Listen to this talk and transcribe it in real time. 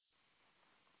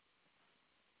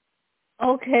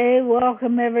Okay,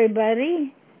 welcome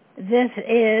everybody. This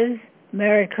is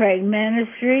Mary Craig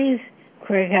Ministries,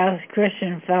 Craig House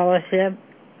Christian Fellowship.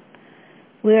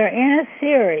 We are in a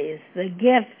series, The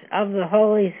Gift of the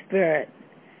Holy Spirit.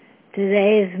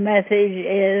 Today's message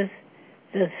is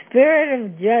the Spirit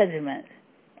of Judgment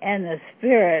and the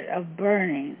Spirit of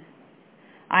Burning.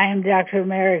 I am Dr.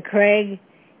 Mary Craig.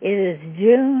 It is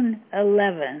June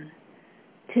 11,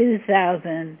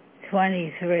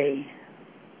 2023.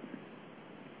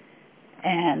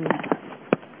 And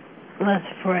let's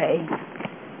pray.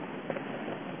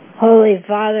 Holy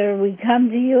Father, we come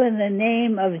to you in the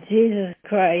name of Jesus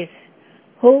Christ,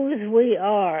 whose we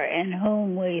are and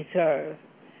whom we serve.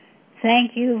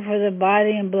 Thank you for the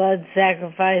body and blood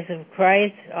sacrifice of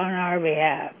Christ on our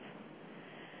behalf.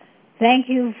 Thank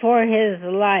you for his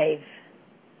life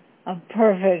of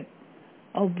perfect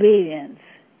obedience,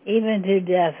 even to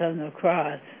death on the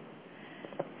cross.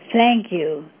 Thank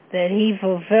you that he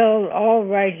fulfilled all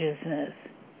righteousness,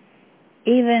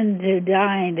 even to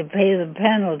dying to pay the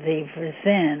penalty for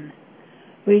sin,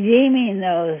 redeeming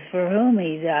those for whom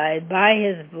he died by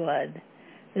his blood,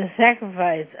 the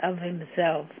sacrifice of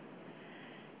himself.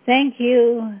 Thank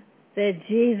you that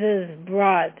Jesus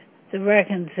brought the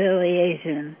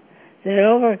reconciliation that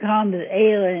overcomes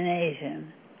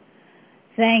alienation.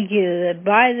 Thank you that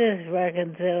by this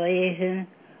reconciliation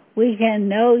we can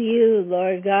know you,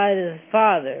 Lord God, as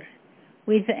Father.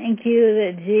 We thank you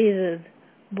that Jesus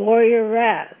bore your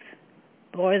wrath,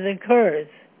 bore the curse,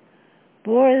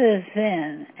 bore the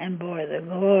sin, and bore the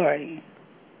glory.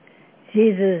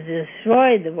 Jesus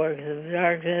destroyed the works of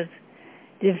darkness,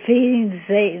 defeating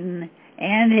Satan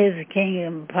and his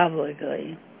kingdom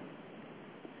publicly.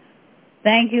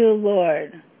 Thank you,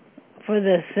 Lord, for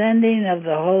the sending of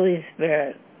the Holy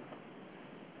Spirit.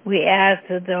 We ask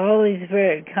that the Holy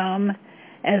Spirit come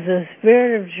as the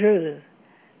Spirit of truth,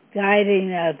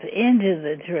 guiding us into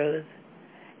the truth,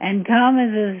 and come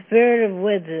as the Spirit of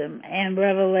wisdom and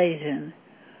revelation,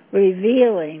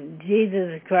 revealing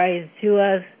Jesus Christ to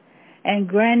us and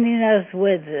granting us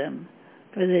wisdom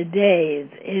for the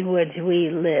days in which we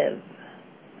live.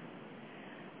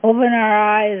 Open our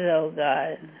eyes, O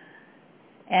God,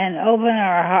 and open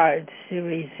our hearts to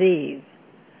receive,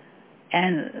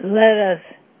 and let us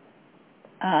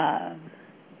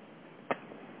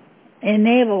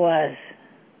enable us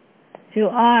to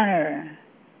honor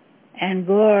and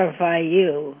glorify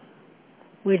you,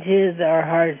 which is our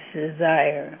heart's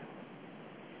desire.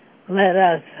 Let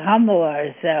us humble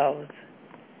ourselves.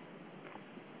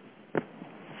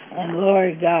 And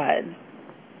Lord God,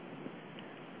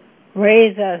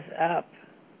 raise us up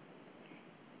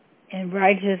in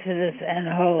righteousness and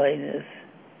holiness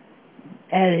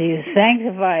as you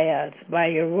sanctify us by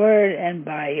your word and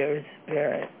by your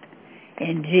Spirit.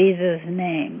 In Jesus'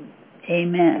 name,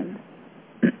 amen.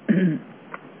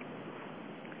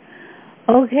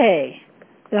 Okay,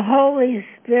 the Holy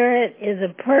Spirit is a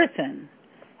person,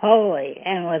 holy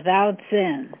and without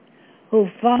sin, who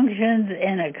functions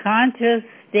in a conscious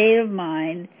state of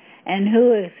mind and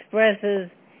who expresses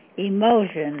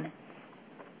emotion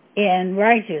in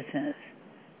righteousness.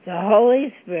 The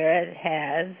Holy Spirit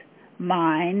has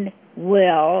mind,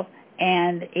 will,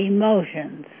 and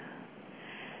emotions.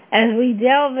 As we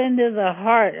delve into the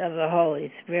heart of the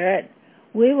Holy Spirit,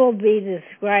 we will be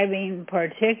describing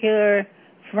particular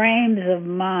frames of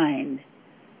mind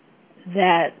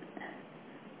that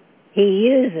he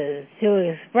uses to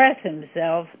express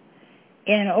himself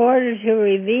in order to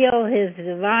reveal his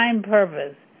divine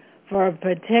purpose for a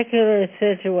particular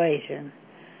situation.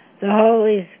 The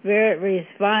Holy Spirit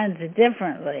responds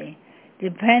differently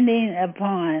depending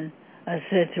upon a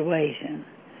situation.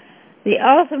 The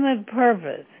ultimate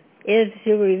purpose is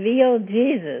to reveal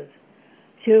Jesus,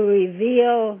 to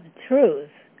reveal truth,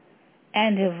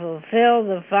 and to fulfill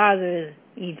the Father's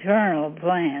eternal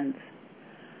plans.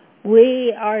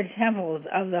 We are temples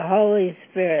of the Holy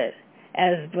Spirit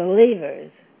as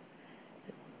believers.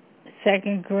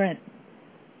 2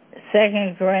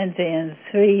 Corinthians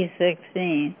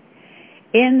 3:16,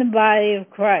 in the body of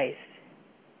Christ.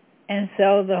 And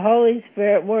so the Holy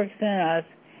Spirit works in us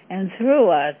and through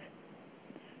us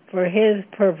for his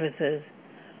purposes.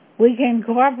 We can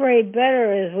cooperate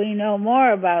better as we know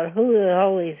more about who the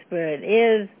Holy Spirit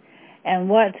is and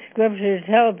what Scripture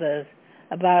tells us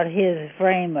about his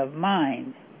frame of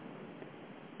mind.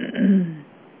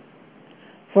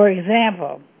 For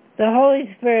example, the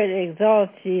Holy Spirit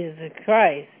exalts Jesus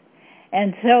Christ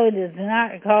and so does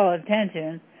not call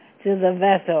attention to the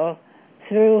vessel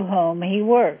through whom he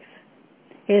works.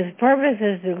 His purpose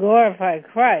is to glorify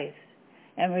Christ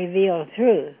and reveal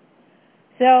truth.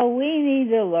 So we need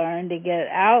to learn to get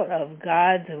out of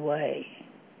God's way.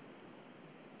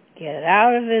 Get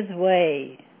out of his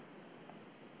way.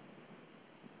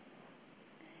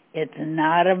 It's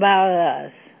not about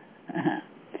us.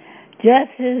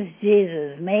 Just as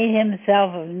Jesus made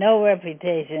himself of no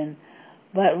reputation,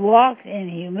 but walked in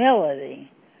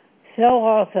humility, so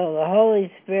also the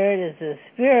Holy Spirit is the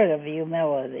spirit of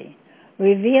humility,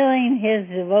 revealing his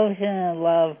devotion and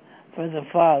love for the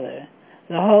Father.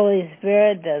 The Holy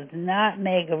Spirit does not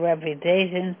make a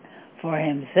reputation for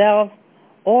himself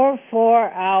or for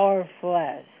our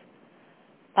flesh.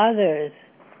 Others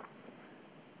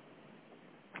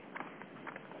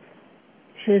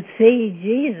should see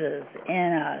Jesus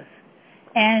in us,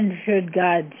 and should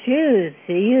God choose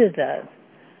to use us,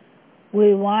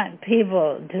 we want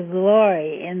people to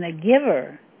glory in the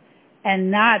giver and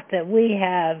not that we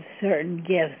have certain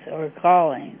gifts or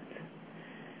callings.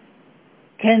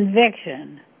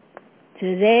 Conviction.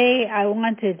 Today I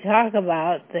want to talk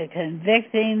about the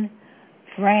convicting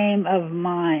frame of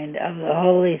mind of the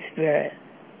Holy Spirit.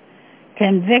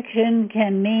 Conviction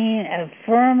can mean a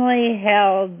firmly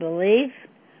held belief,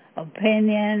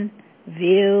 opinion,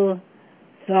 view,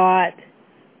 thought,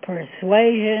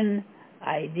 persuasion,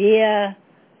 idea,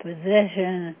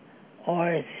 position,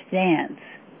 or stance.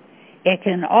 It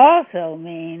can also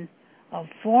mean a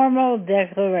formal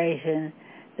declaration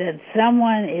that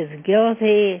someone is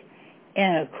guilty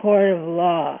in a court of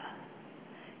law.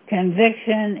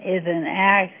 Conviction is an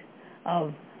act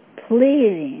of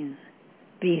pleading,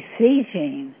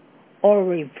 beseeching, or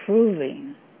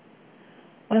reproving.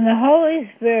 When the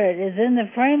Holy Spirit is in the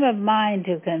frame of mind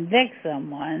to convict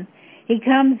someone, he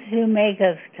comes to make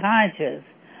us conscious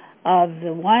of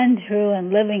the one true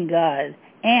and living God,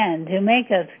 and to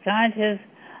make us conscious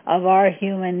of our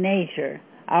human nature,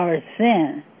 our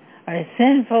sin, our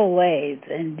sinful ways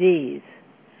and deeds.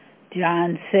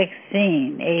 John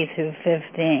 16, 8 through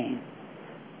 15.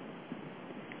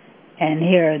 And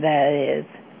here that is.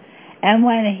 And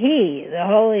when he, the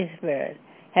Holy Spirit,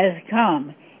 has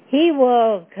come, he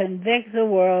will convict the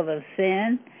world of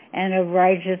sin and of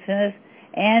righteousness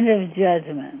and of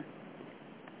judgment.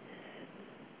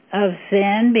 Of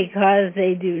sin, because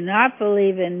they do not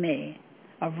believe in me.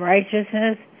 Of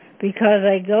righteousness, because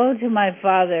I go to my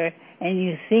Father and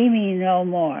you see me no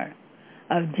more.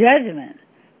 Of judgment,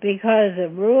 because the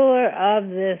ruler of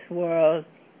this world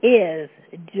is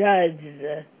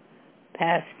judged.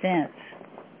 Past tense.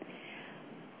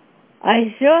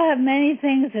 I still have many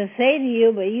things to say to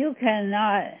you, but you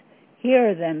cannot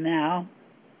hear them now.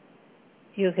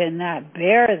 You cannot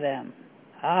bear them.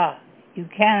 You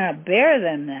cannot bear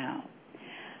them now.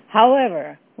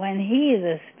 However, when he,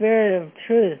 the Spirit of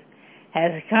truth,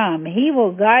 has come, he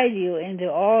will guide you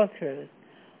into all truth.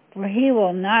 For he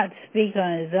will not speak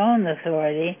on his own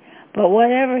authority, but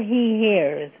whatever he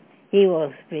hears, he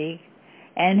will speak,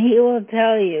 and he will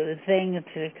tell you things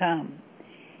to come.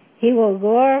 He will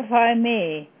glorify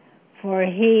me, for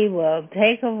he will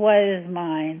take of what is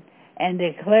mine and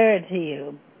declare it to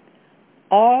you.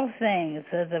 All things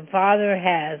that the Father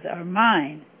has are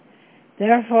mine.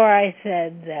 Therefore I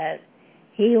said that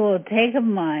he will take of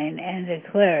mine and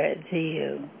declare it to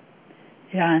you.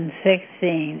 John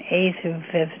 16, 8 through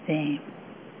 15.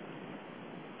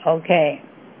 Okay.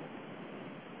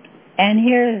 And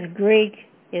here's Greek.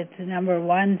 It's number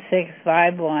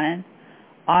 1651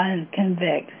 on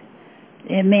convict.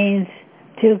 It means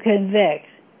to convict,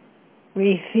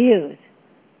 refute,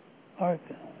 or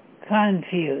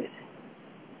confuse.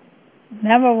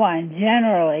 Number one,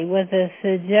 generally with the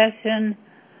suggestion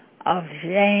of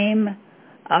shame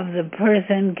of the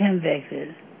person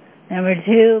convicted. Number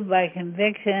two, by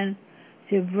conviction,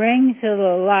 to bring to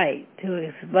the light, to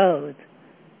expose.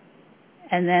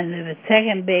 And then the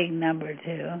second big number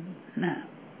two,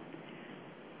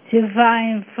 to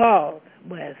find fault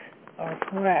with or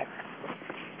correct.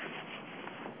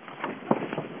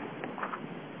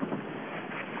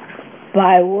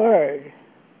 By word,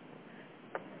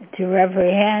 to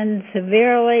reprehend,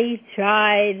 severely,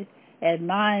 chide,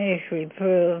 admonish,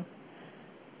 reprove,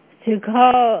 to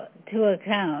call to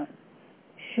account,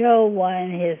 show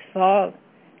one his fault,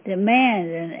 demand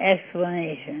an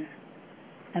explanation,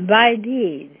 and by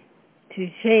deed, to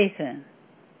chasten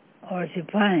or to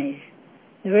punish.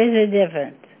 There is a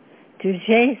difference. To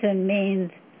chasten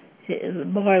means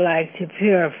more like to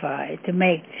purify, to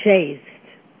make chaste.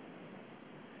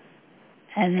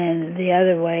 And then the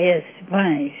other way is to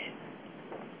punish.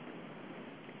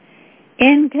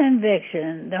 In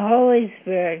conviction, the Holy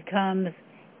Spirit comes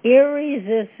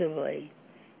irresistibly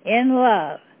in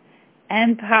love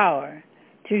and power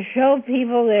to show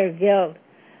people their guilt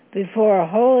before a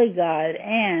holy God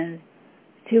and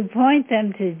to point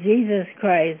them to Jesus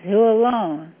Christ, who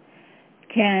alone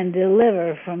can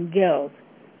deliver from guilt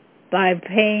by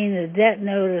paying the debt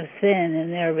note of sin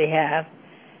in their behalf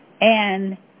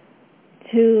and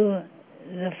to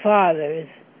the Father's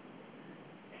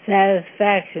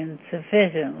satisfaction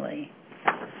sufficiently.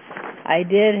 I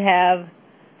did have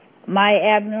my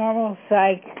abnormal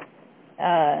psych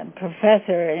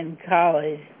professor in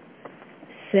college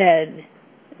said,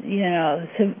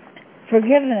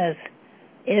 forgiveness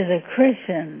is a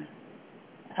Christian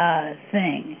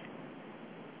thing.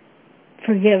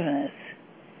 Forgiveness.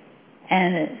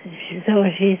 And so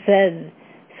she said,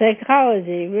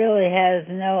 psychology really has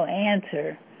no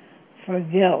answer for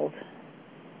guilt.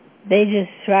 They just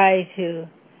try to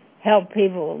help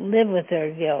people live with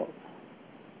their guilt.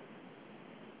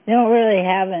 They don't really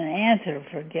have an answer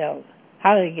for guilt,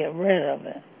 how to get rid of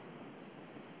it.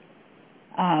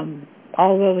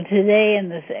 Although today in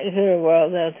the secular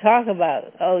world they'll talk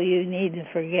about, you need to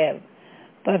forgive.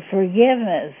 But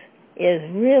forgiveness is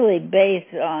really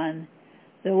based on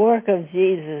the work of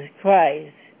Jesus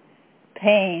Christ,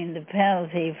 paying the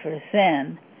penalty for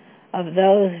sin of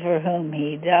those for whom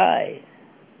he died.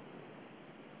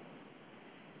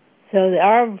 So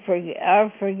our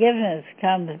forgiveness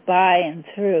comes by and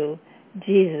through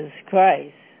Jesus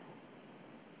Christ.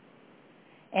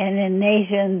 And in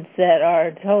nations that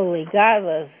are totally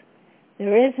godless,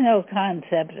 there is no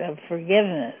concept of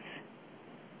forgiveness.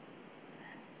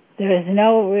 There is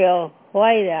no real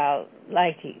whiteout,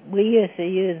 like we used to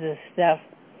use this stuff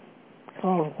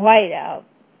called whiteout,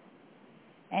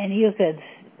 and you could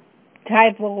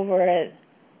type over it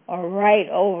or write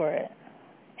over it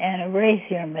and erase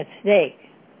your mistake.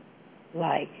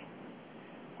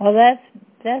 Well, that's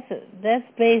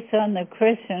based on the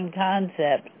Christian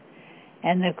concept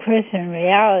and the Christian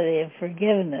reality of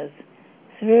forgiveness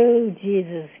through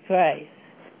Jesus Christ.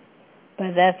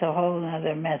 But that's a whole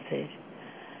other message.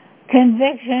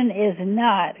 Conviction is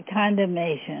not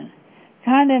condemnation.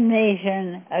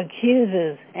 Condemnation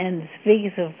accuses and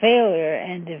speaks of failure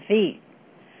and defeat.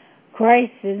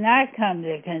 Christ did not come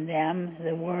to condemn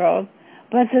the world,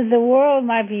 but that the world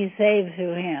might be saved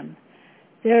through him.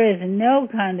 There is no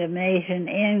condemnation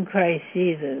in Christ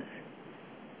Jesus.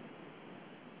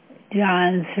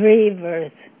 John 3,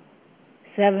 verse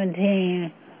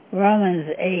 17, Romans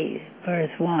 8,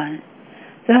 verse 1.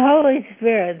 The Holy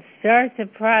Spirit starts a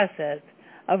process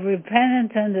of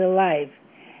repentance unto life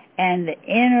and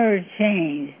inner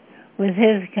change with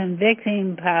his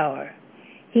convicting power.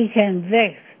 He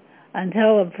convicts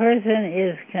until a person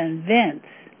is convinced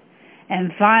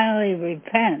and finally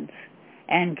repents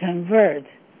and converts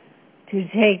to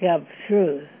take up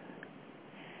truth.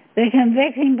 The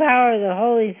convicting power of the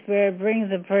Holy Spirit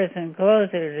brings a person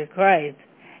closer to Christ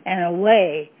and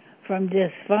away from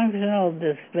dysfunctional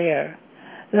despair.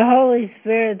 The Holy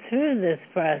Spirit, through this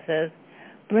process,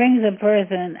 brings a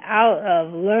person out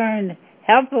of learned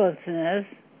helplessness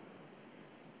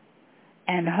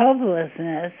and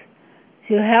hopelessness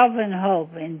to help and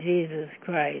hope in Jesus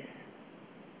Christ.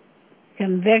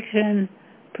 Conviction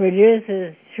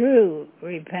produces true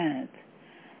repentance,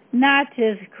 not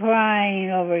just crying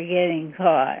over getting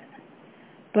caught,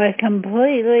 but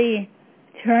completely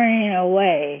turning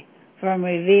away from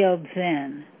revealed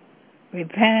sin.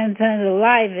 Repentance unto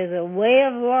life is a way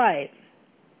of life,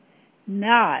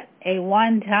 not a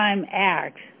one-time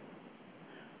act.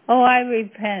 I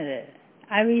repented.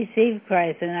 I received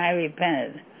Christ and I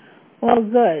repented. Well,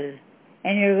 good.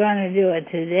 And you're going to do it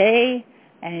today,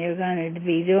 and you're going to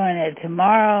be doing it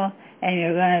tomorrow, and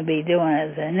you're going to be doing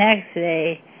it the next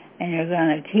day, and you're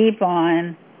going to keep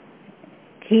on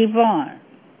keeping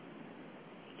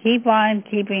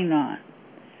on.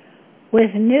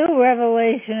 With new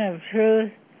revelation of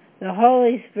truth, the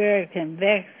Holy Spirit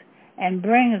convicts and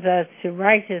brings us to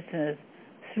righteousness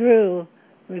through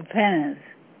repentance.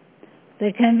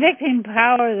 The convicting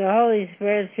power of the Holy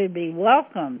Spirit should be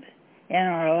welcomed in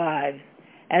our lives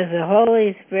as the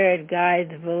Holy Spirit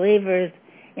guides believers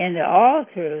into all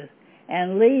truth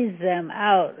and leads them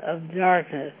out of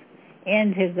darkness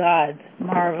into God's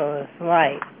marvelous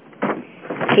light.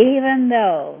 Even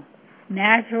though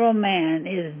natural man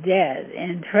is dead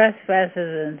in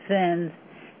trespasses and sins,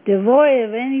 devoid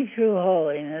of any true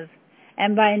holiness,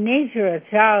 and by nature a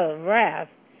child of wrath,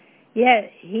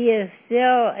 yet he is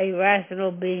still a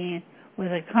rational being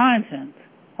with a conscience,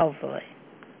 hopefully.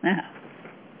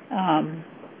 Now,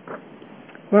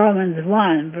 Romans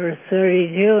 1, verse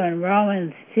 32, and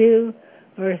Romans 2,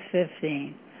 verse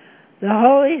 15. The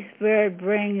Holy Spirit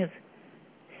brings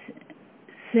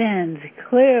sins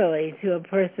clearly to a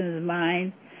person's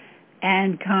mind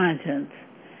and conscience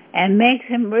and makes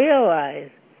him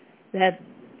realize that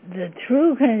the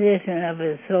true condition of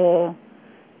his soul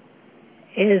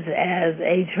is as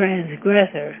a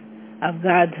transgressor of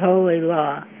God's holy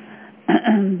law.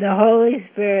 The Holy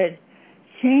Spirit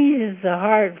changes the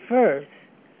heart first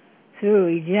through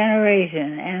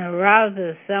regeneration and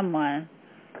arouses someone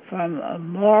from a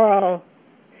moral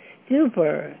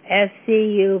stupor,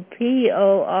 S-C-U-P-O-R.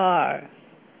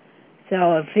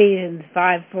 So Ephesians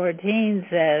 5:14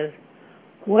 says,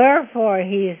 "Wherefore,"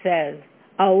 he says,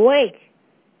 "awake,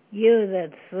 you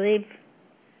that sleep,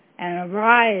 and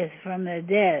arise from the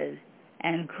dead,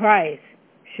 and Christ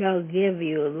shall give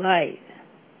you light."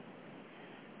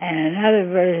 And another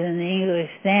version, the English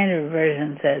Standard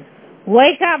Version, says,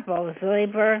 "Wake up, O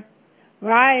sleeper,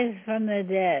 rise from the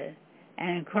dead,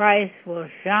 and Christ will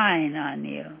shine on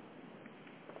you."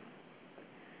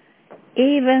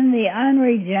 Even the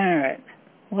unregenerate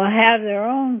will have their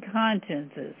own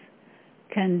consciences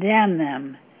condemn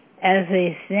them as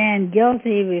they stand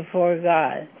guilty before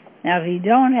God. Now, if you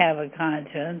don't have a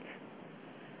conscience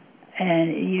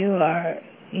and you are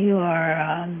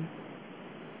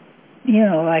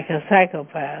like a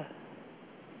psychopath.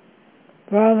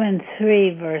 Romans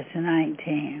 3, verse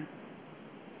 19.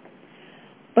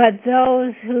 But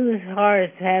those whose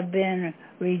hearts have been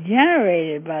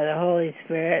regenerated by the Holy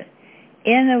Spirit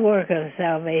in the work of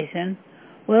salvation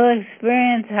will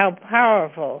experience how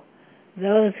powerful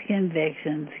those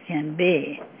convictions can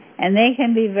be. And they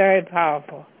can be very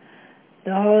powerful.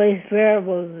 The Holy Spirit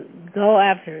will go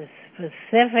after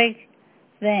specific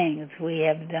things we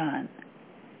have done.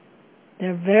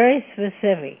 They're very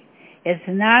specific. It's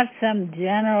not some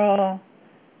general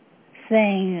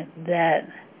thing that,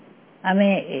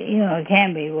 it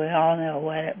can be. We all know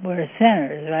we're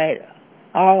sinners, right?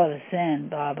 All have sinned,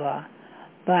 blah, blah.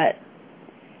 But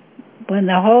when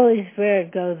the Holy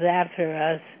Spirit goes after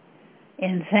us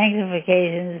in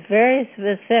sanctification, it's very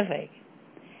specific.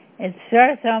 It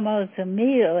starts almost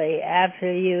immediately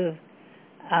after you,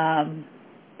 from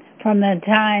the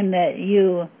time that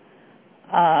you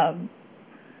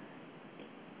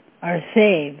are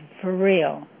saved for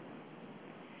real.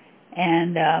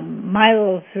 And my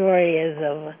little story is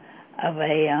of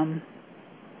a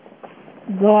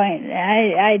going.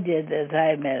 I did this. I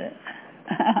admit it.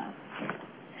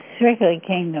 Strictly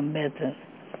kingdom business.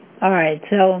 All right,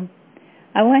 so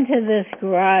I went to this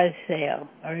garage sale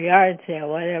or yard sale,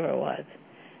 whatever it was,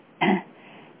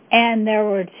 and there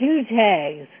were two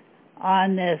tags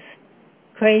on this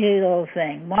crazy little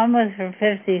thing. One was for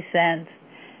 50 cents,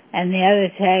 and the other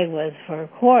tag was for a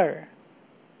quarter.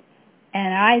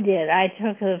 And I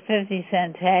took the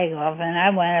 50-cent tag off, and I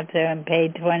went up there and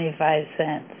paid 25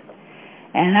 cents.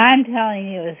 And I'm telling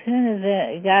you, as soon as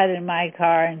I got in my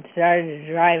car and started to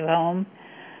drive home,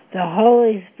 the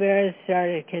Holy Spirit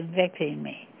started convicting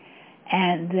me.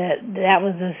 And that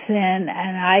was a sin,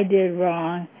 and I did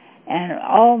wrong. And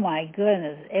oh my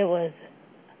goodness, it was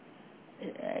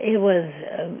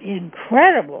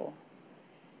incredible.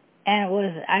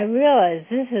 And I realized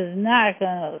this is not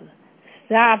going to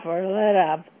stop or let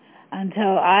up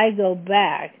until I go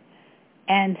back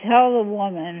and tell the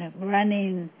woman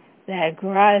running that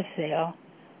garage sale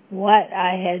what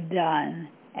I had done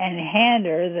and hand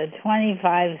her the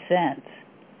 25 cents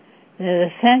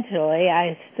that essentially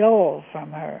I stole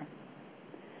from her.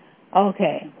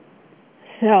 Okay,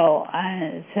 so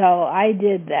I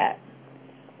did that.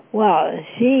 Well,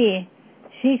 she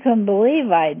couldn't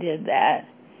believe I did that.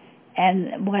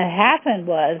 And what happened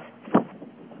was,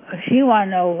 she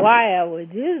wanted to know why I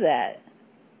would do that.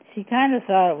 She kind of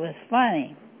thought it was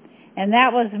funny. And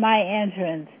that was my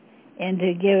entrance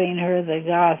into giving her the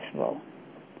gospel,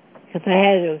 because I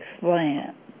had to explain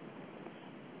it.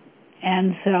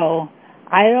 And so,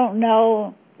 I don't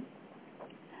know,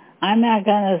 I'm not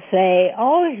going to say,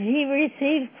 oh, she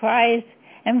received Christ,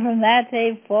 and from that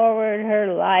day forward,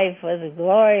 her life was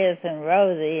glorious and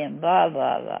rosy and blah,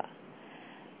 blah, blah.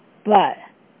 But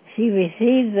she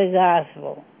received the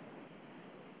gospel,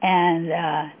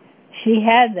 and she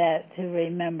had that to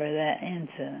remember that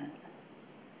incident.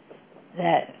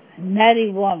 That nutty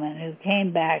woman who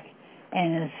came back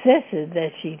and insisted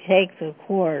that she take the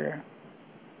quarter.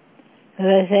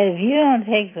 Because I said, if you don't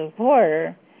take the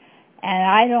quarter, and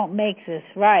I don't make this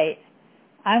right,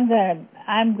 I'm gonna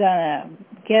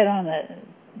get on the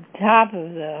top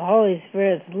of the Holy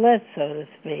Spirit's list, so to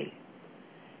speak,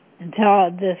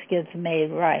 until this gets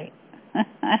made right.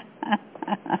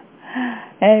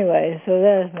 Anyway, so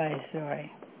there's my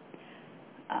story.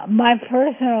 My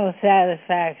personal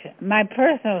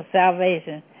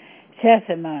salvation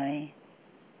testimony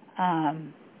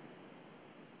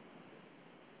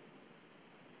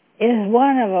is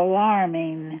one of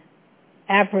alarming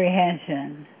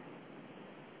apprehension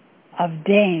of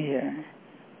danger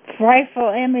frightful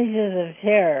images of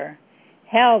terror,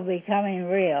 hell becoming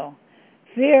real,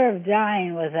 fear of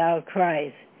dying without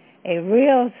Christ, a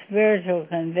real spiritual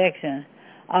conviction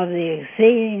of the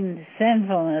exceeding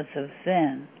sinfulness of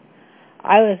sin.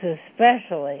 I was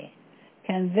especially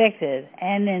convicted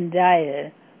and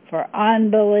indicted for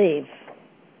unbelief.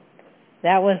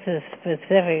 That was a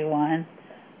specific one,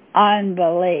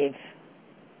 unbelief.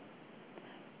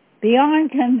 Beyond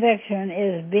conviction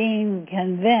is being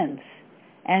convinced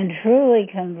and truly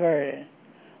converted.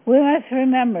 We must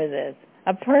remember this.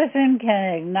 A person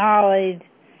can acknowledge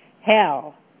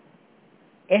hell,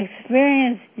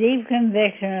 experience deep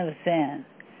conviction of sin,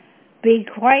 be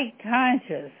quite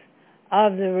conscious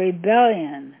of the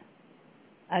rebellion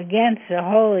against the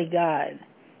holy God,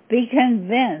 be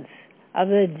convinced of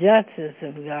the justice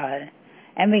of God,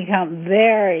 and become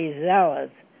very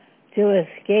zealous to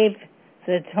escape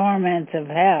the torments of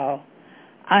hell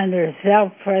under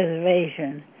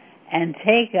self-preservation and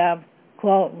take up,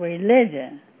 quote,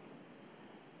 religion,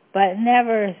 but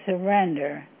never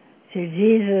surrender to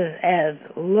Jesus as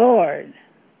Lord,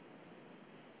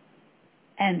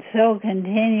 and so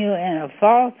continue in a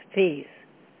false peace.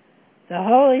 The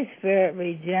Holy Spirit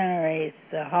regenerates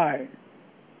the heart.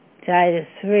 Titus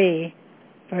 3,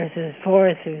 verses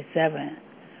 4 through 7.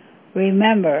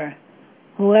 Remember,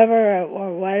 whoever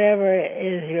or whatever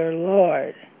is your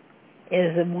Lord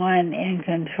is the one in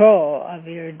control of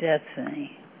your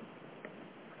destiny.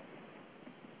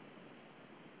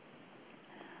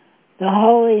 The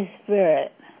Holy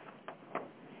Spirit,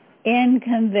 in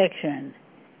conviction,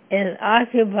 is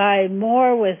occupied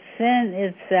more with sin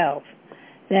itself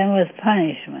than with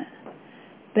punishment.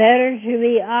 Better to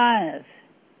be honest.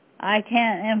 I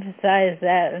can't emphasize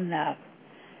that enough.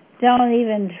 Don't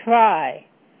even try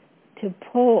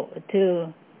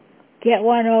to get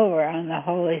one over on the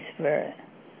Holy Spirit.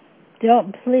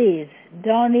 Don't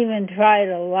even try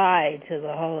to lie to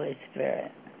the Holy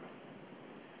Spirit.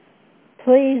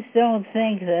 Please don't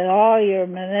think that all your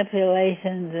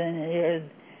manipulations and your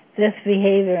this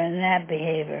behavior and that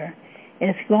behavior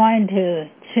is going to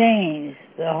change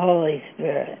the Holy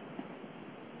Spirit.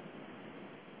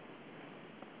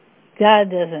 God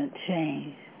doesn't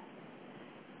change.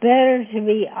 Better to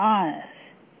be honest.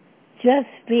 Just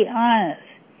be honest.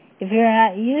 If you're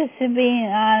not used to being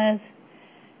honest,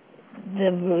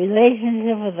 the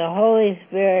relationship with the Holy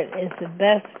Spirit is the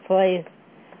best place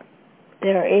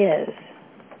there is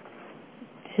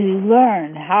to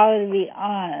learn how to be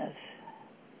honest,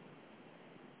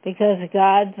 because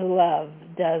God's love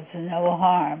does no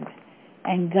harm,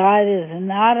 and God is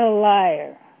not a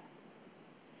liar,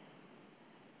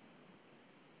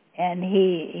 and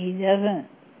he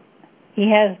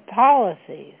has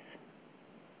policies,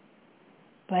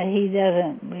 but he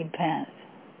doesn't repent.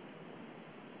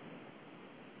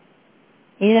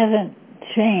 He doesn't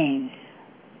change.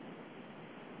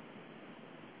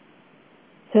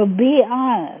 So be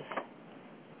honest.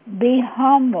 Be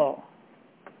humble.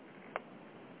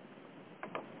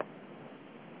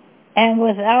 And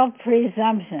without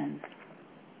presumption.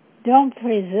 Don't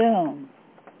presume.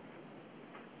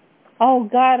 Oh,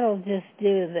 God will just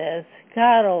do this.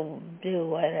 God will do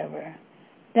whatever.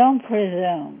 Don't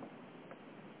presume.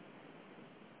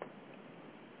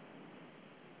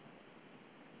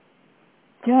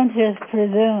 Don't just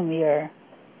presume you're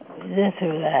this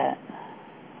or that.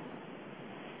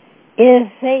 It is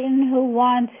Satan who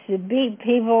wants to beat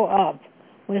people up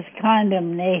with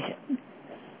condemnation.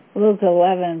 Luke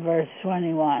 11, verse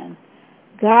 21.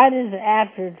 God is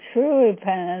after true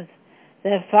repentance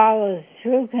that follows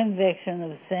true conviction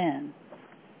of sin.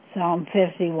 Psalm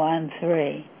 51,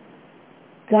 3.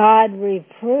 God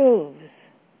reproves.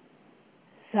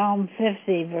 Psalm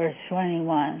 50, verse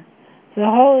 21. The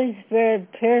Holy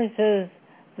Spirit pierces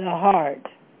the heart.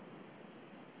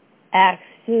 Acts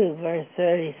 2, verse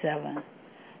 37.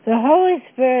 The Holy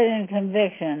Spirit in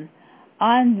conviction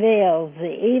unveils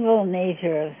the evil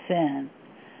nature of sin.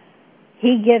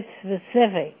 He gets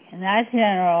specific, not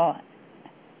general,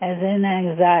 as in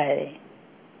anxiety.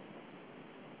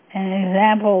 An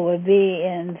example would be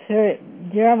in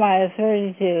Jeremiah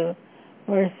 32,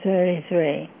 verse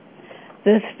 33.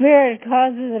 The Spirit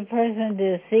causes a person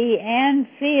to see and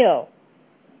feel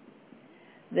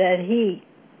that he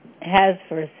has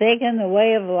forsaken the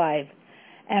way of life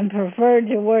and preferred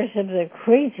to worship the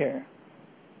creature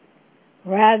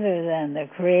rather than the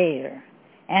Creator,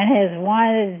 and has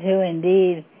wanted to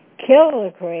indeed kill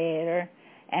the Creator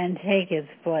and take its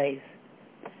place.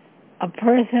 A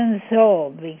person's soul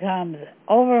becomes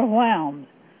overwhelmed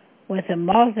with the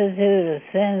multitude of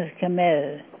sins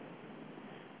committed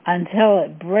until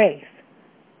it breaks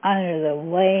under the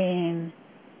weighing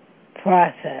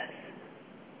process.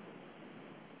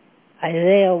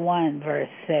 Isaiah 1, verse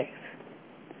 6.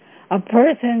 A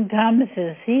person comes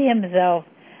to see himself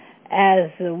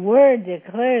as the Word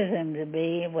declares him to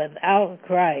be without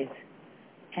Christ.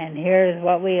 And here's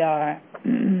what we are.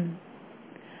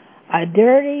 A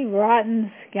dirty,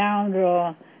 rotten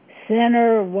scoundrel,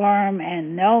 sinner, worm,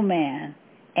 and no man,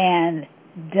 and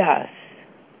dust.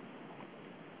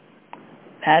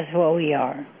 That's what we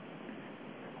are.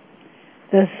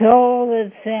 The soul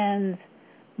that sins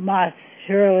must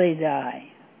surely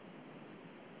die.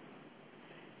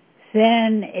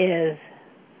 Sin is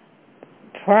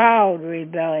proud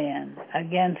rebellion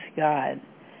against God,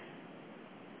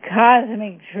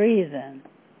 cosmic treason,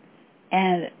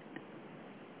 and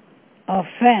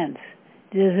offense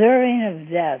deserving of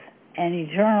death and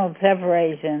eternal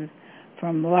separation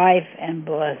from life and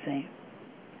blessing.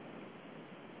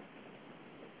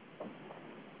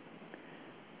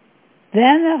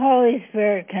 Then the Holy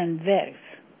Spirit convicts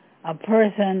a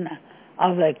person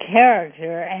of the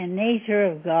character and nature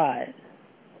of God.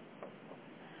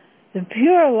 The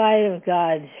pure light of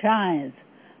God shines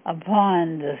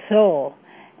upon the soul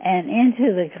and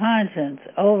into the conscience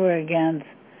over against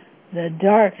the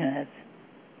darkness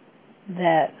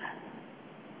that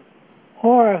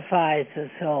horrifies the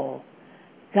soul.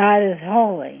 God is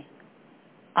holy.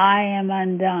 I am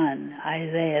undone,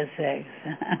 Isaiah 6.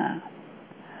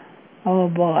 Oh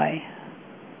boy,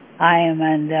 I am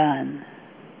undone.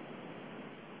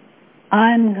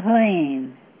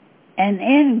 Unclean and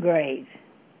ingrate,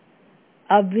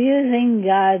 abusing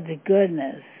God's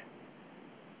goodness,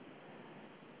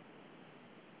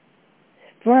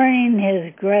 spurning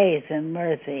His grace and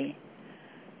mercy,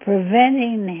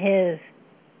 perverting His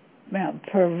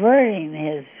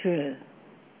truth.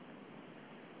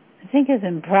 I think it's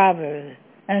in Proverbs.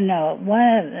 No,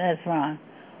 that's wrong.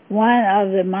 One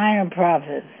of the minor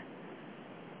prophets.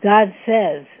 God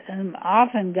says, and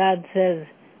often God says,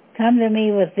 come to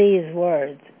me with these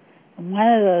words. And one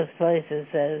of those places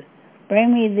says,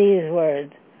 bring me these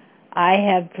words. I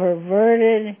have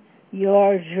perverted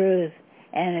your truth,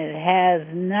 and it has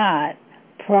not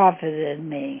profited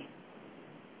me.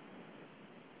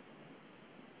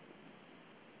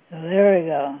 So there we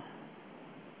go.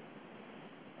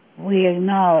 We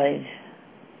acknowledge,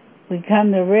 we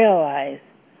come to realize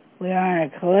we are on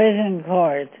a collision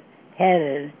course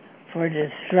headed for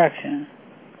destruction.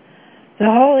 The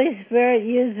Holy Spirit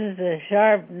uses the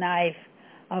sharp knife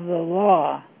of the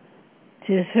law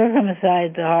to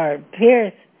circumcise the heart,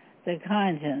 pierce the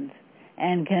conscience,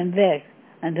 and convict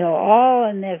until all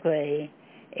iniquity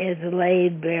is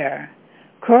laid bare.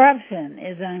 Corruption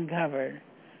is uncovered.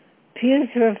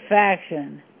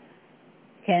 Putrefaction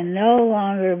can no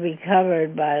longer be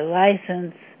covered by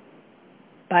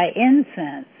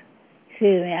incense.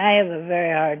 Excuse me, I have a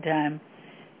very hard time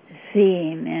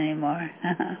seeing anymore,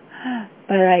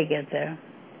 but I get there.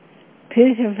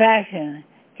 Putrefaction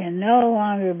can no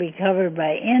longer be covered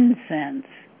by incense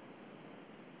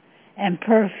and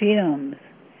perfumes,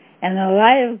 and the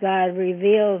light of God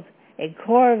reveals a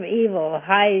core of evil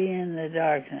hiding in the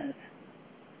darkness.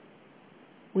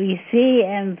 We see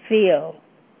and feel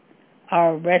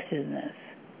our wretchedness.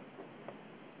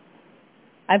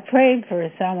 I prayed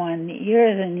for someone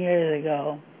years and years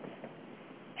ago,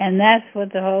 and that's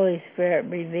what the Holy Spirit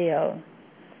revealed.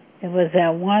 It was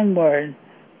that one word,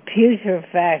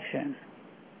 putrefaction.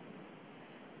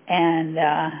 And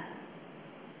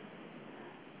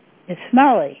it's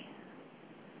smelly.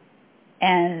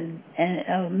 And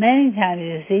many times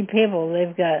you see people,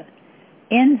 they've got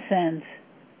incense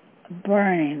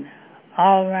burning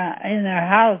all around in their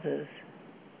houses,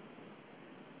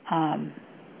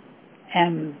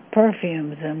 and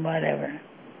perfumes and whatever.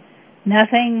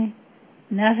 Nothing's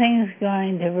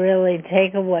going to really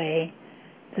take away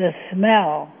the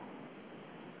smell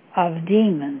of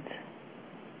demons.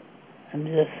 I'm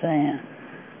just saying.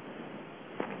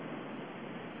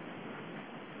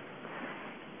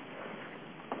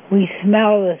 We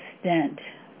smell the stench.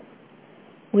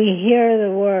 We hear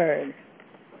the word.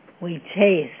 We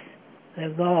taste the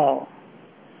gall.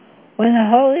 When the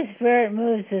Holy Spirit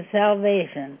moves to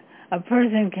salvation, a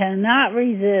person cannot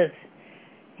resist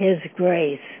His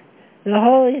grace. The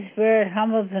Holy Spirit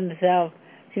humbles Himself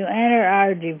to enter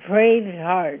our depraved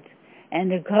hearts and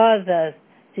to cause us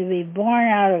to be born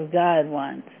out of God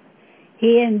once.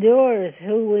 He endures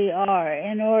who we are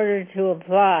in order to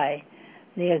apply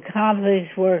the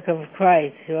accomplished work of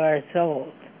Christ to our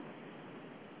souls.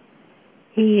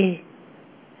 He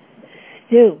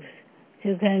stoops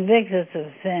to convict us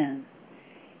of sin.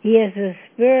 He is the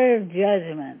spirit of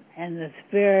judgment and the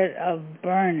spirit of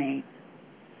burning.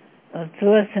 Let's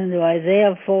listen to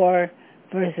Isaiah 4,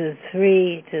 verses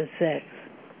 3 to 6.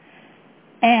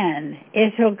 And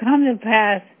it shall come to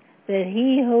pass that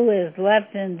he who is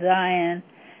left in Zion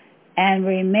and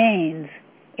remains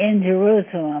in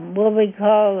Jerusalem will be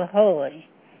called holy,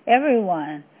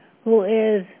 everyone who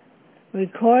is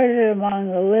recorded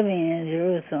among the living in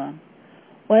Jerusalem.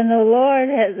 When the Lord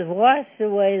has washed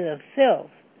away the filth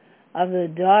of the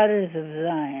daughters of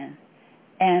Zion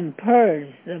and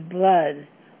purged the blood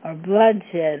or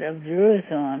bloodshed of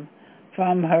Jerusalem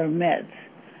from her midst,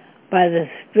 by the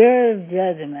spirit of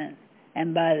judgment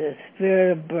and by the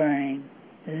spirit of burning,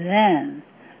 then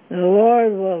the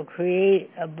Lord will create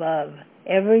above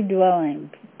every dwelling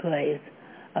place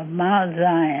of Mount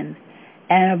Zion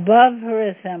and above her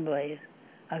assemblies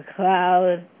a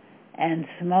cloud and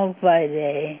smoke by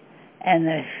day and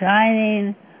the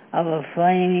shining of a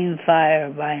flaming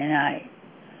fire by night.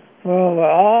 For over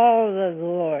all the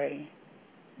glory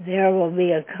there will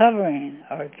be a covering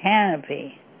or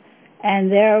canopy,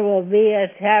 and there will be a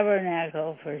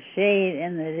tabernacle for shade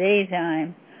in the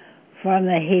daytime from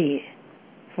the heat,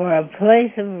 for a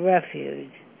place of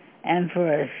refuge, and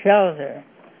for a shelter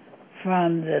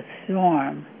from the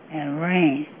storm and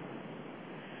rain.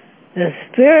 The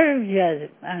spirit of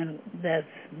judgment, that's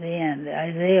the end,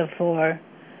 Isaiah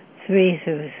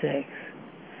 4:3-6.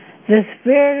 The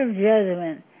spirit of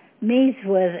judgment meets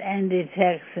with and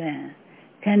detects sin,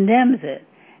 condemns it,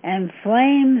 and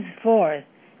flames forth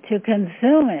to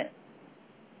consume it.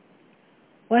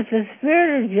 What the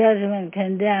spirit of judgment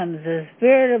condemns, the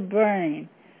spirit of burning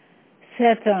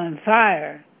sets on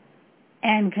fire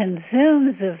and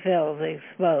consumes the filth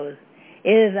exposed.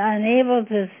 It is unable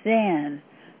to stand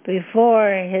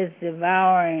before his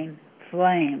devouring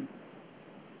flame.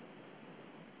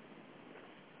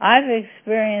 I've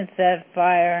experienced that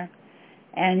fire,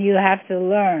 and you have to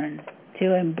learn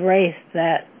to embrace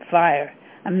that fire.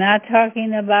 I'm not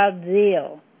talking about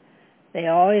zeal. They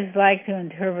always like to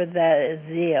interpret that as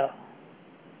zeal.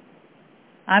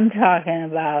 I'm talking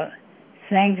about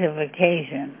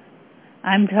sanctification.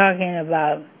 I'm talking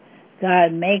about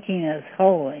God making us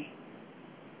holy.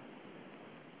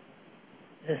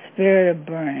 The spirit of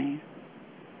burning.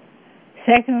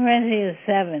 2 Corinthians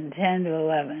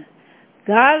 7:10-11.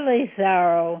 Godly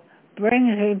sorrow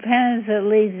brings repentance that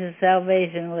leads to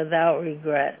salvation without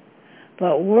regret,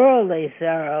 but worldly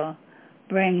sorrow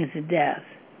brings death.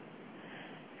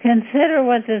 Consider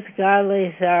what this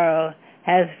godly sorrow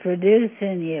has produced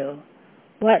in you.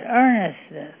 What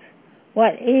earnestness,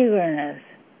 what eagerness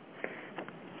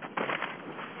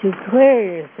to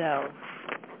clear yourself,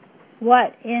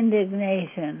 what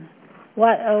indignation,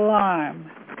 what alarm,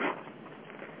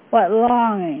 what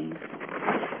longing,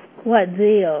 what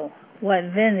zeal, what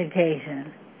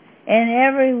vindication. In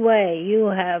every way you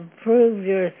have proved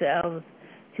yourselves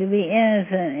to be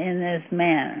innocent in this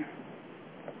manner.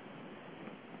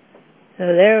 So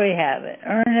there we have it.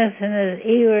 Earnestness,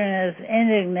 eagerness,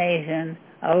 indignation,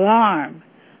 alarm,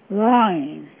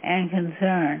 longing, and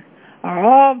concern are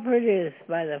all produced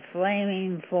by the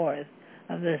flaming forth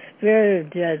of the spirit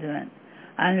of judgment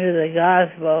under the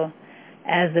gospel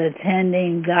as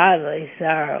attending godly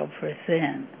sorrow for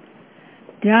sin.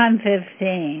 John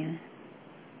 15,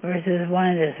 verses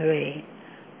 1-3.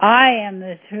 I am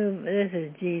the true, this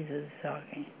is Jesus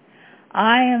talking.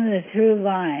 I am the true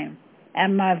vine,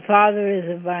 and my Father is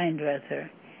a vine dresser.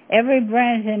 Every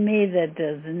branch in me that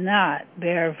does not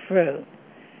bear fruit,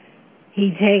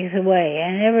 he takes away,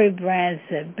 and every branch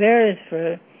that bears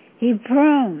fruit, he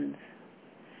prunes,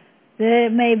 that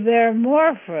it may bear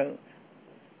more fruit.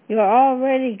 You are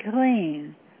already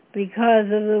clean because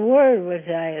of the word which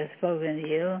I have spoken to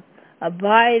you.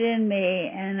 Abide in me,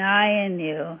 and I in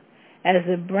you, as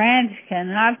the branch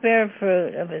cannot bear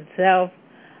fruit of itself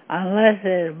unless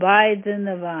it abides in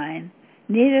the vine,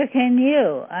 neither can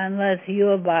you unless you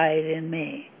abide in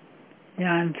me.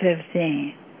 John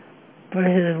 15,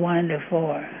 verses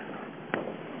 1-4.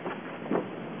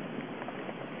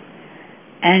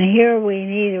 And here we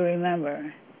need to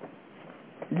remember,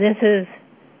 this is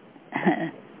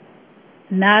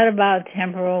not about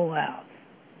temporal wealth.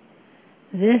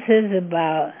 This is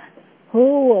about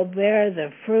who will bear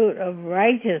the fruit of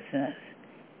righteousness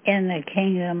in the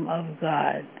kingdom of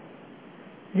God.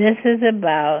 This is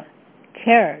about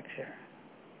character.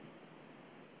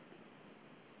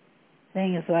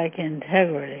 Things like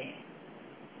integrity.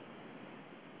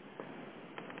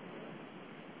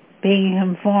 Being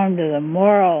conformed to the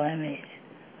moral image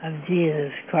of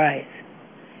Jesus Christ.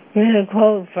 Here's a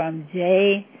quote from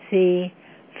J.C.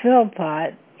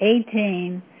 Philpott,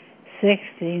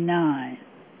 1869.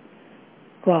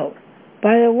 Quote,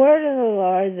 by the word of the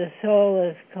Lord the soul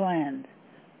is cleansed,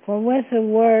 for with the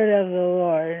word of the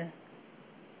Lord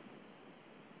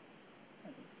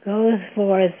goes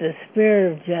forth the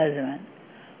spirit of judgment.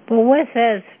 But with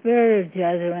that spirit of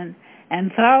judgment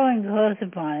and following close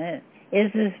upon it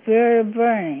is the spirit of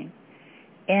burning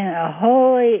in a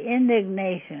holy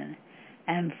indignation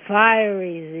and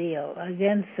fiery zeal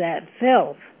against that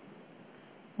filth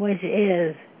which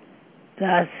is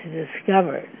thus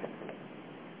discovered.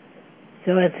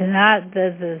 So it's not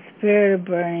that the spirit of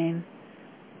burning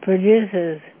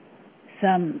produces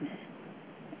some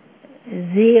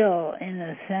zeal in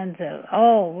the sense of,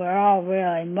 oh, we're all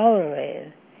really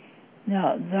motivated.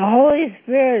 No, the Holy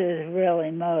Spirit is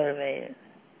really motivated.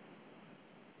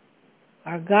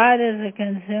 Our God is a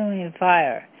consuming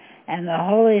fire, and the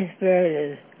Holy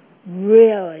Spirit is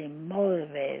really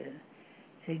motivated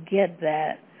to get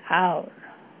that out,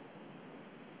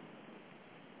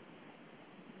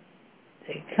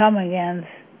 to come against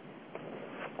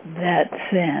that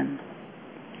sin.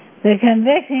 The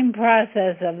convicting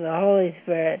process of the Holy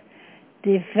Spirit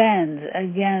defends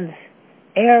against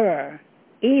error,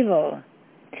 evil,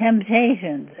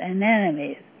 temptations, and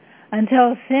enemies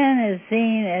until sin is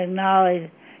seen,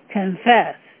 acknowledged,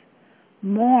 confessed,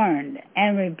 mourned,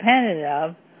 and repented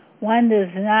of. One does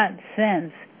not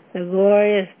sense the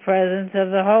glorious presence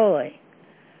of the Holy.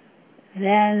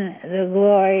 Then the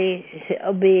glory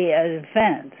shall be a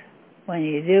defense when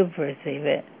you do perceive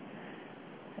it.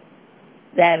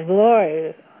 That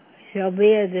glory shall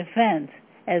be a defense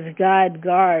as God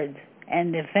guards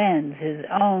and defends his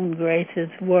own gracious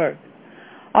work.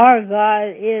 Our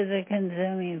God is a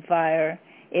consuming fire.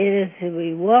 It is to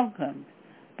be welcomed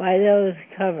by those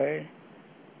covered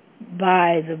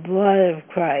by the blood of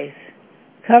Christ,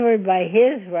 covered by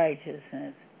his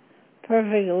righteousness.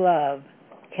 Perfect love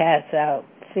casts out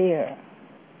fear.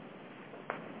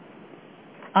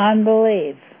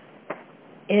 Unbelief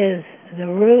is the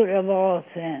root of all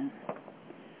sin.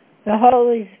 The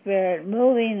Holy Spirit,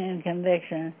 moving in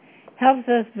conviction, helps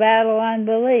us battle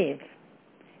unbelief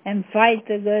and fight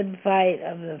the good fight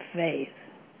of the faith.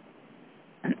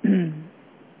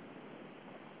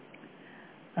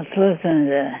 Let's listen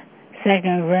to 2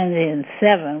 Corinthians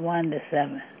 7,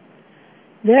 1-7.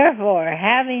 Therefore,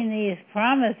 having these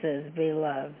promises,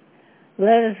 beloved,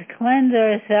 let us cleanse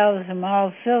ourselves from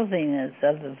all filthiness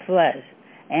of the flesh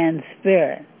and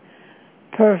spirit,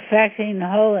 perfecting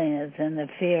holiness in the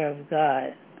fear of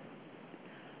God.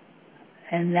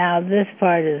 And now this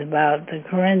part is about the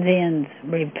Corinthians'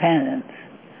 repentance.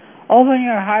 Open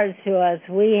your hearts to us.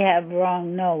 We have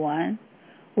wronged no one.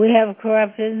 We have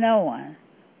corrupted no one.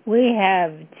 We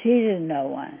have cheated no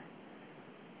one.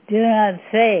 Do not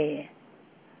say,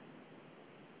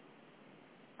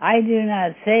 I do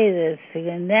not say this to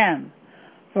condemn,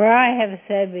 for I have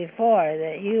said before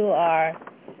that you are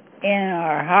in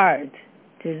our hearts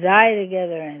to die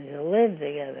together and to live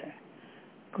together.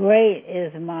 Great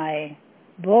is my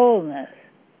boldness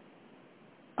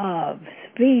of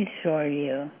speech toward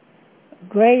you.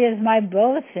 Great is my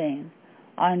boasting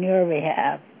on your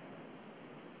behalf.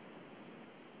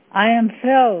 I am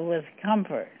filled with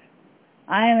comfort.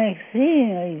 I am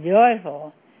exceedingly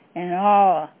joyful in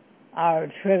all our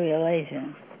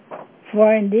tribulation.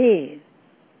 For indeed,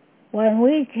 when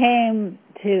we came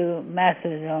to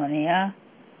Macedonia,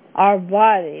 our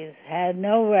bodies had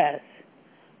no rest,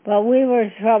 but we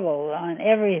were troubled on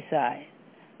every side.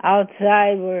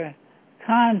 Outside were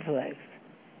conflicts.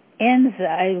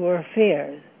 Inside were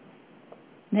fears.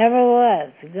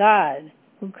 Nevertheless, God,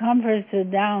 who comforts the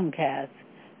downcast,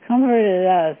 comforted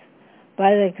us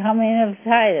by the coming of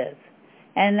Titus,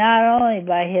 and not only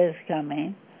by his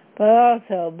coming, but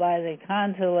also by the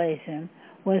consolation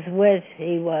with which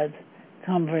he was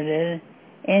comforted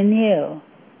in you,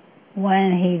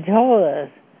 when he told us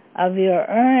of your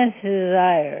earnest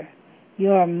desire,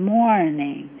 your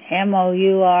mourning,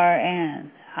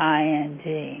 mourning,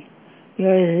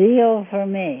 your zeal for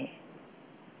me,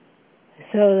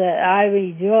 so that I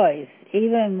rejoice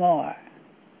even more.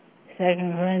 2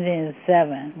 Corinthians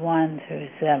 7,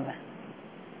 1-7.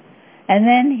 And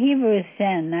then Hebrews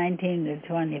 10,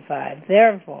 19-25.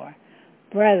 Therefore,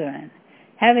 brethren,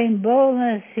 having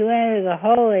boldness to enter the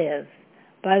holiest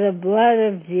by the blood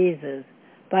of Jesus,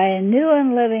 by a new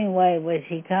and living way which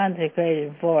he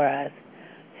consecrated for us,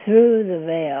 through the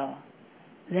veil,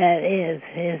 that is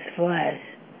his flesh,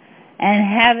 and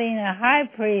having a high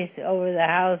priest over the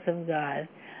house of God,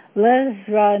 let us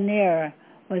draw near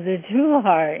with a true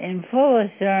heart in full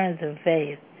assurance of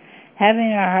faith,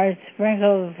 having our hearts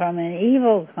sprinkled from an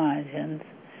evil conscience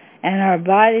and our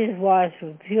bodies washed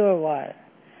with pure water.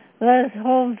 Let us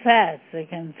hold fast the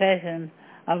confession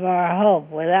of our hope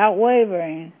without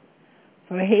wavering,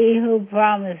 for he who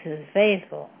promises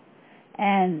faithful.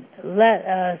 And let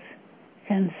us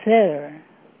consider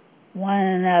one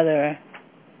another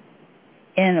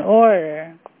in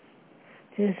order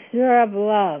to stir up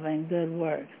love and good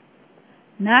works,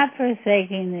 not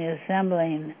forsaking the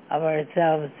assembling of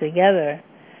ourselves together,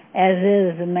 as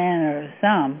is the manner of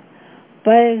some,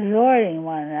 but exhorting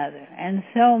one another, and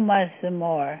so much the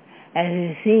more as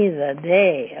you see the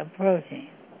day approaching.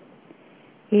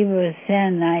 Hebrews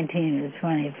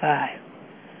 10:19-25.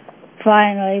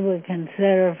 Finally, we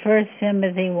consider 1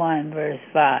 Timothy 1, verse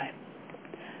 5.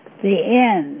 The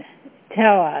end,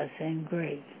 telos in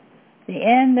Greek, the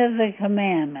end of the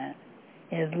commandment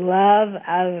is love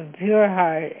out of a pure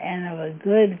heart and of a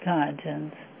good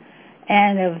conscience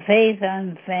and of faith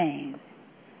unfeigned.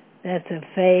 That's a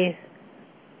faith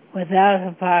without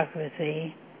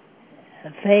hypocrisy,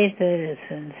 a faith that is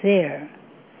sincere,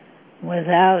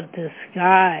 without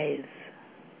disguise,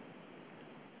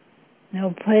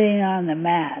 no putting on the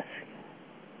mask.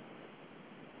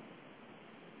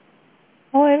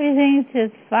 Oh, everything's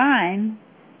just fine.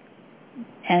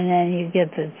 And then you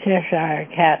get the Cheshire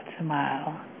Cat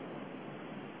smile.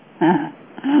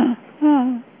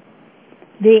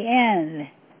 The end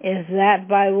is that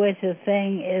by which a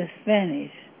thing is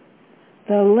finished,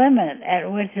 the limit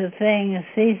at which a thing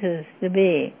ceases to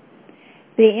be,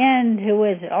 the end to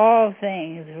which all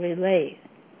things relate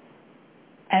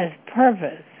as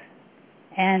purpose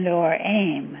and or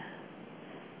aim.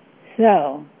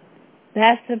 So,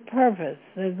 that's the purpose,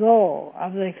 the goal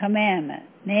of the commandment,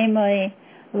 namely,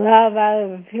 love out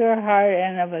of a pure heart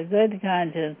and of a good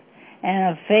conscience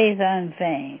and of faith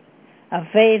unfeigned, a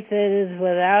faith that is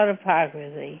without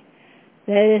hypocrisy,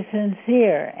 that is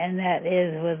sincere, and that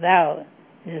is without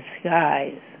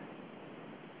disguise.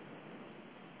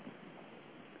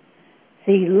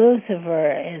 See,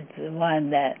 Lucifer is the one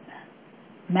that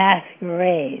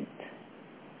masquerades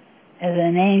as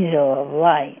an angel of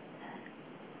light.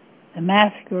 The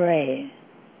masquerade,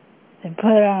 they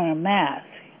put on a mask.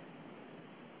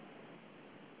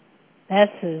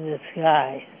 That's the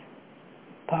disguise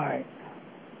part.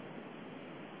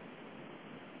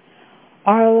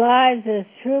 Our lives as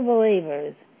true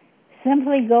believers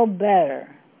simply go better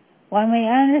when we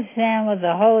understand what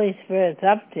the Holy Spirit's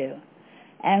up to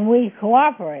and we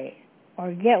cooperate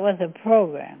or get with the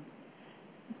program.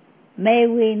 May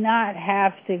we not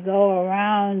have to go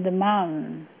around the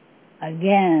mountain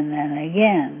again and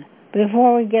again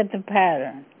before we get the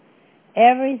pattern.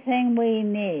 Everything we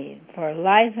need for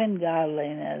life and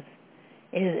godliness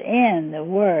is in the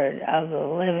Word of the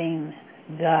living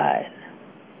God.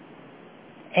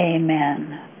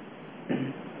 Amen.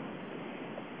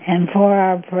 And for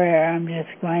our prayer, I'm just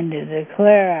going to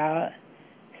declare out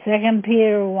 2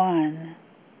 Peter 1,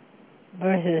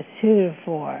 verses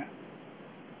 2-4.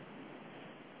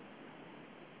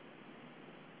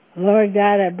 Lord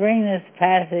God, I bring this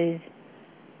passage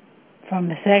from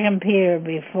 2 Peter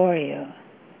before you,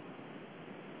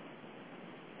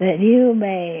 that you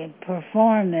may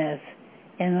perform this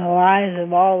in the lives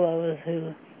of all those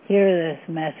who hear this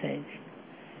message.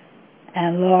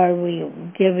 And Lord, we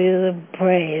give you the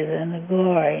praise and the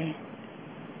glory.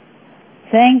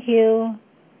 Thank you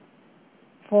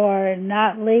for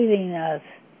not leaving us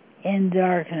in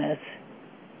darkness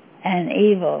and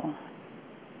evil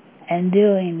and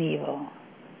doing evil.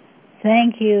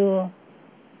 Thank you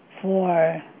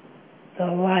for the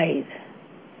light.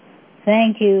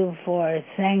 Thank you for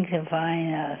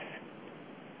sanctifying us,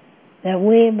 that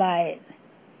we might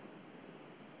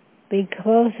be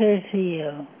closer to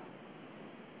you,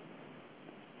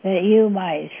 that you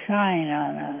might shine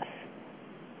on us.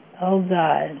 Oh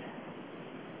God,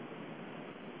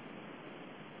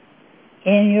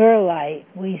 in your light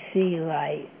we see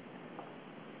light.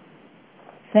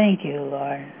 Thank you,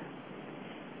 Lord.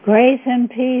 Grace and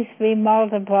peace be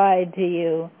multiplied to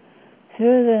you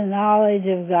through the knowledge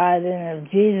of God and of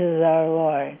Jesus our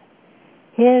Lord.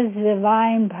 His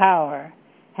divine power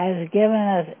has given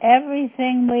us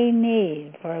everything we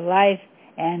need for life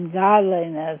and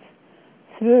godliness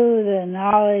through the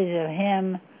knowledge of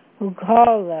Him who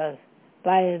called us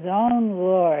by His own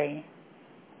glory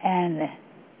and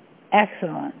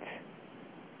excellence.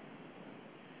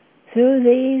 Through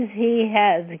these He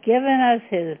has given us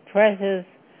His precious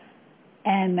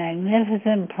and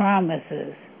magnificent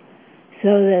promises,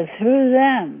 so that through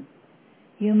them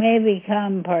you may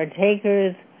become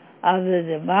partakers of the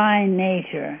divine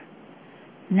nature,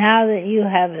 now that you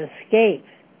have escaped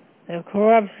the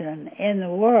corruption in the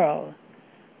world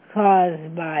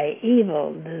caused by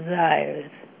evil desires.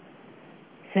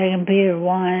 2 Peter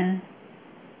 1,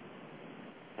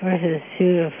 verses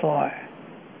 2-4.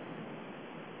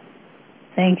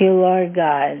 Thank you, Lord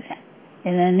God.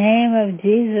 In the name of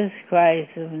Jesus Christ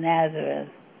of Nazareth,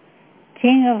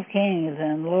 King of kings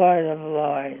and Lord of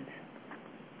lords.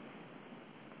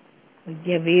 We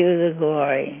give you the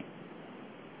glory.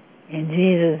 In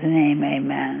Jesus' name,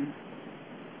 amen.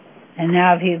 And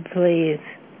now if you please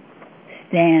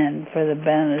stand for the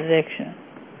benediction.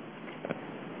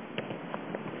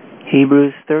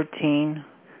 Hebrews 13,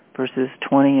 verses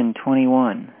 20 and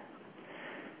 21.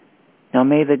 Now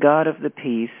may the God of the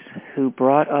peace, who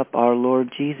brought up our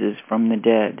Lord Jesus from the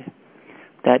dead,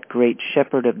 that great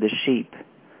shepherd of the sheep,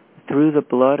 through the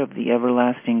blood of the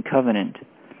everlasting covenant,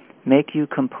 make you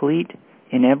complete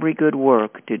in every good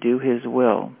work to do his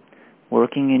will,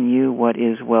 working in you what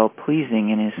is well-pleasing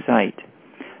in his sight,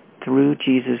 through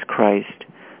Jesus Christ,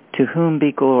 to whom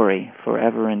be glory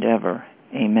forever and ever.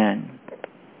 Amen.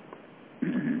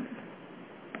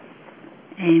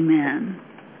 Amen.